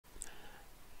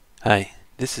Hi,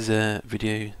 this is a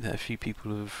video that a few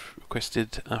people have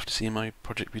requested after seeing my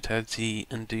Project Brutality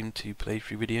and Doom 2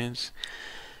 playthrough videos.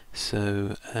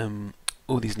 So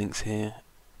all these links here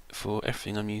for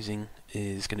everything I'm using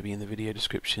is going to be in the video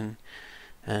description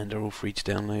and are all free to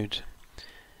download.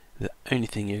 The only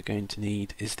thing you're going to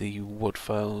need is the WAD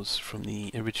files from the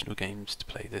original games to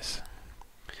play this.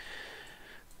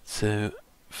 So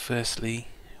firstly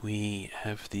we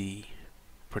have the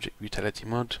Project Brutality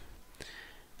mod,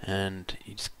 and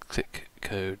you just click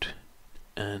code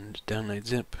and download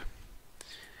zip.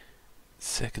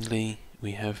 Secondly,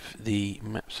 we have the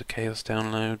Maps of Chaos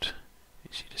download,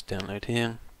 which you just download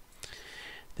here.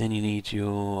 Then you need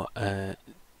your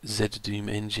Doom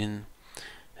engine,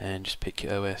 and just pick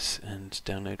your OS and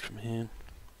download from here.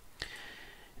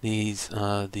 These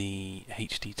are the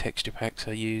HD texture packs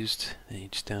I used, then you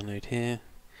just download here.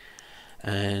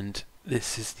 And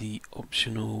this is the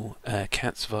optional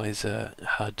Cat's Visor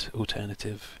HUD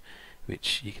alternative,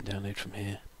 which you can download from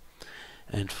here.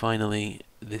 And finally,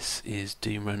 this is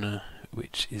Doom Runner,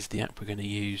 which is the app we're going to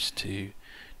use to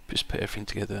just put everything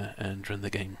together and run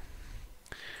the game.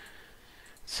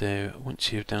 So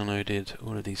once you've downloaded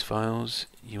all of these files,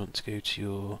 you want to go to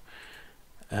your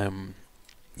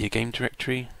game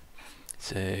directory.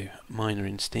 So mine are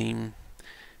in Steam,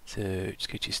 so just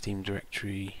go to your Steam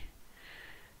directory,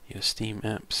 your Steam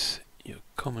apps, your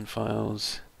common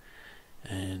files,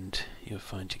 and you'll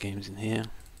find your games in here.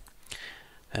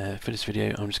 For this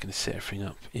video I'm just going to set everything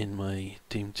up in my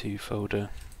Doom 2 folder.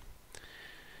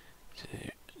 So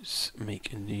just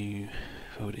make a new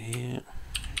folder here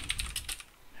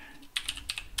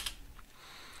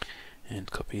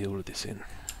and copy all of this in.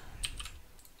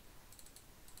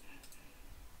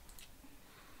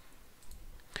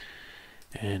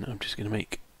 And I'm just going to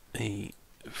make a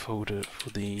folder for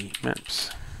the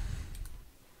maps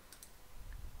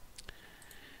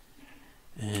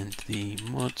and the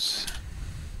mods,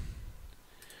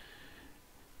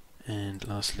 and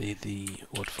lastly the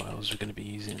WAD files we're going to be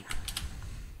using.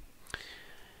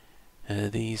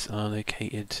 These are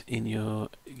located in your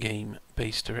game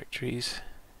base directories.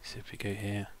 So if we go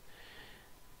here,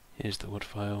 here's the WAD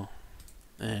file,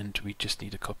 and we just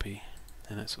need a copy,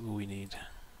 and that's all we need.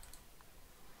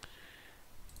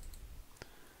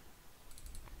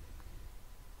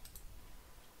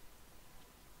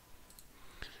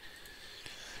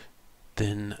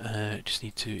 Then just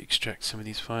need to extract some of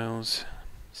these files.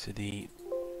 So the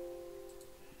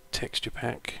texture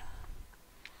pack,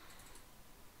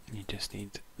 you just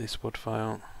need this WAD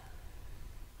file.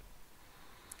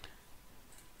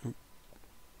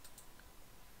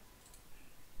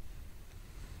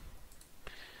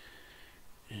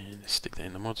 And stick that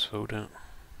in the mods folder.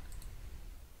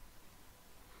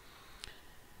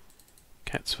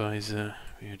 Cat's Visor,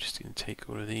 we're just going to take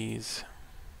all of these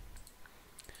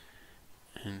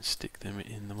and stick them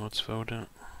in the mods folder.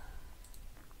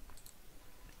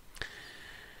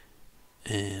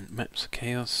 And Maps of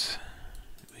Chaos,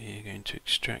 we're going to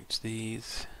extract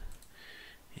these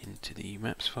into the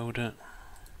maps folder.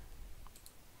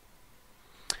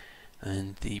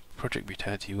 And the Project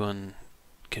Brutality one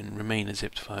can remain a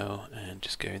zipped file and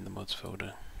just go in the mods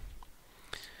folder.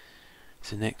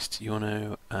 So next you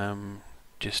want to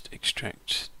just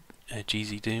extract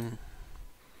GZ Doom,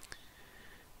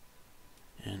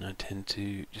 and I tend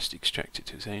to just extract it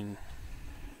to its own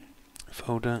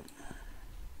folder,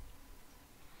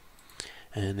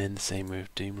 and then the same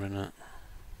with Doom Runner.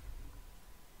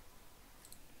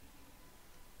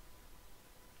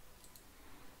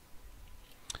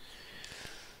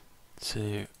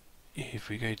 So if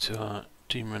we go to our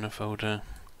Doom Runner folder,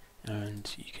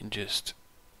 and you can just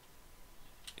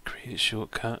create a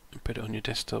shortcut and put it on your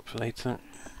desktop for later.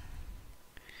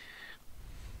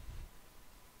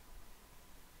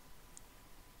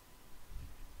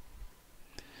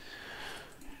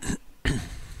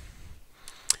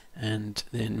 And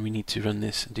then we need to run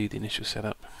this and do the initial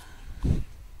setup.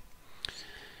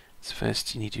 So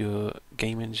first you need your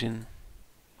game engine,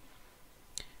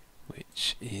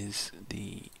 which is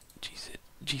the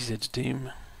GZ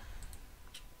Doom.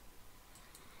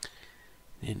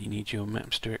 Then you need your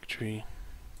maps directory,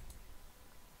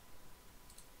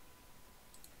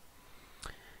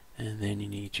 and then you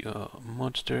need your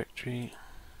mods directory,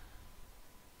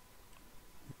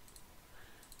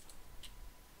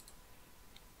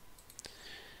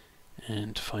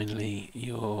 and finally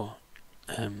your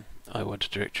iWAD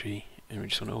directory, and we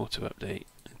just want to auto update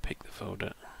and pick the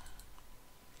folder.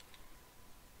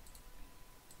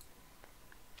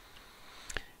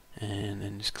 And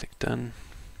then just click done.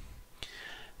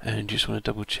 And just want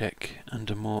to double check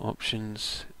under more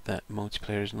options that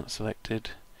multiplayer is not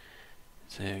selected.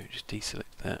 So just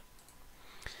deselect that.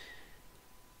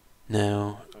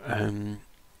 Now,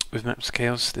 with Maps of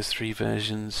Chaos, there's 3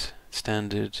 versions: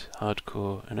 standard,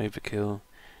 hardcore, and overkill.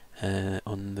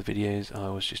 On the videos, I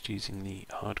was just using the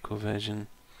hardcore version.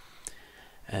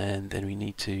 And then we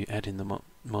need to add in the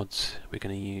mods we're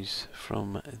going to use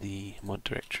from the mod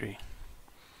directory.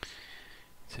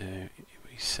 So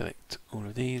we select all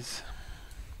of these.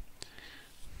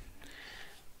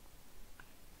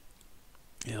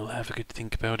 You'll have a good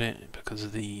think about it because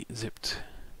of the zipped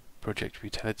Project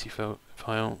Brutality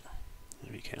file.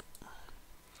 There we go.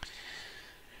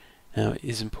 Now it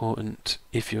is important,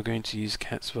 if you're going to use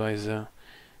Cat's Visor,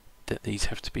 that these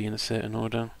have to be in a certain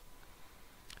order.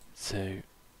 So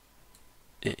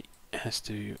it has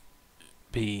to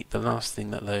be the last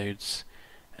thing that loads,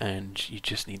 and you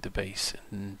just need the base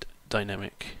and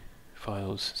dynamic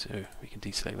files, so we can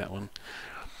deselect that one.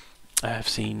 I have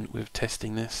seen with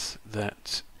testing this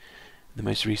that the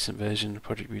most recent version of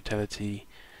Project Brutality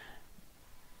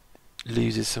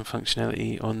loses some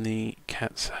functionality on the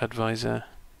Cat's HUD visor.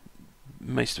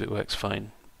 Most of it works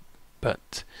fine,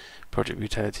 but Project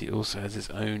Brutality also has its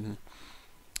own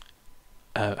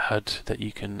HUD that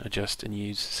you can adjust and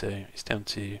use, so it's down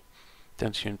to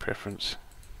your own preference.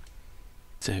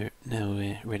 So now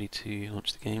we're ready to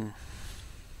launch the game,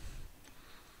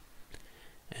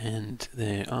 and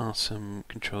there are some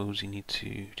controls you need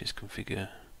to just configure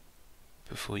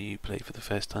before you play for the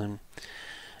first time.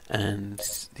 And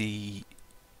the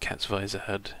Cat's Visor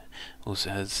HUD also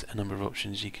has a number of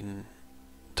options. You can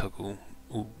toggle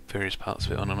all various parts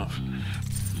of it on and off.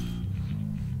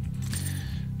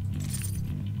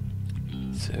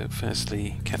 So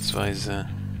firstly, Cat's Visor,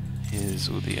 here's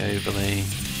all the overlay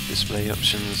display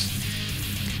options,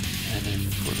 and then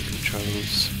for the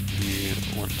controls you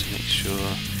want to make sure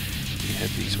you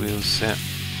have these wheels set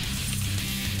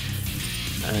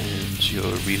and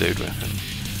your reload weapon.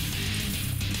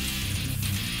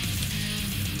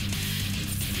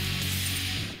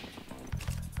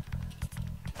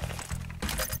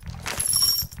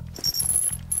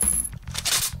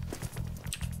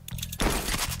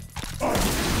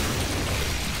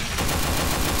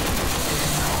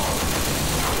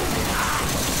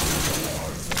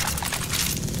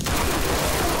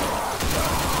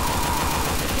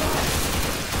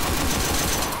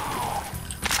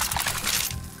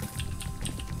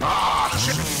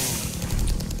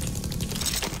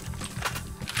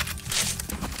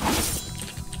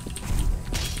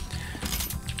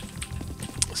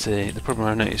 So the problem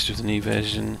I've noticed with the new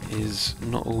version is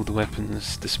not all the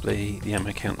weapons display the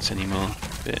ammo counts anymore,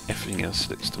 but everything else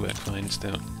looks to work fine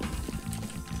still.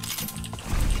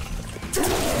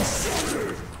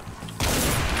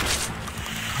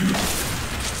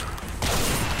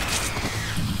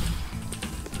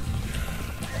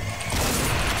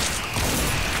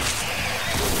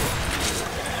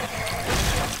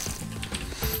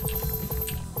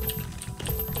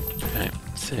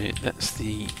 Right, so that's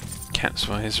the Cat's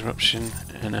Visor option,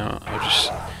 and now I'll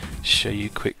just show you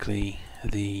quickly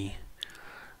the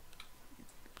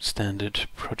standard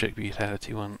Project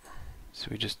Brutality one. So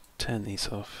we just turn these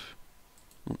off,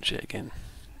 launch it again.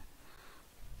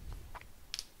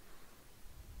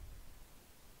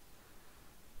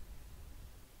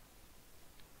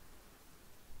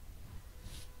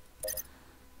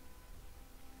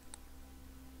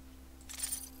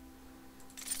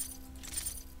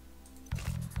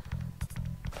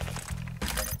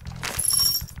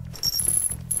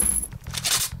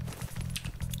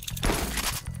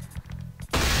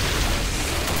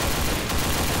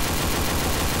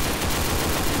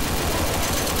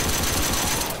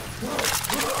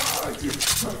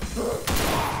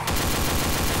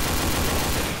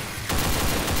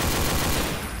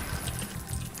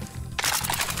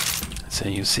 So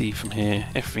you'll see from here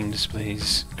everything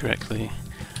displays correctly,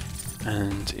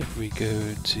 and if we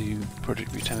go to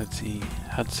Project Brutality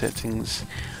HUD settings,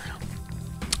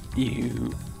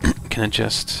 you can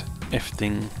adjust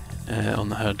everything on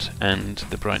the HUD and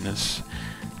the brightness.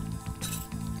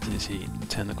 So you see,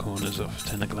 turn the corners off,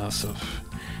 turn the glass off,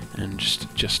 and just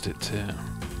adjust it to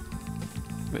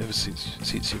whatever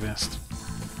suits you best.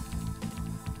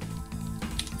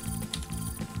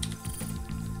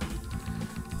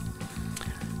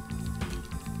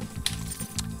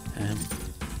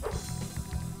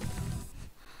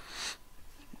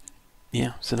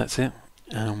 Yeah, so that's it.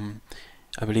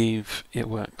 I believe it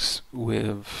works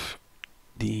with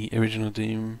the original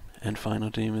Doom and Final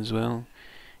Doom as well.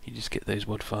 You just get those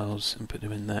WOD files and put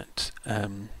them in that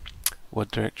WOD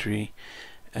directory,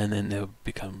 and then they'll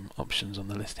become options on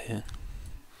the list here.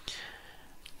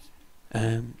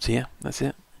 So yeah, that's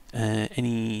it.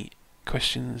 Any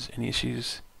questions, any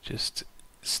issues, just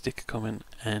stick a comment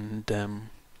and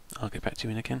I'll get back to you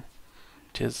when I can.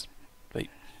 Cheers.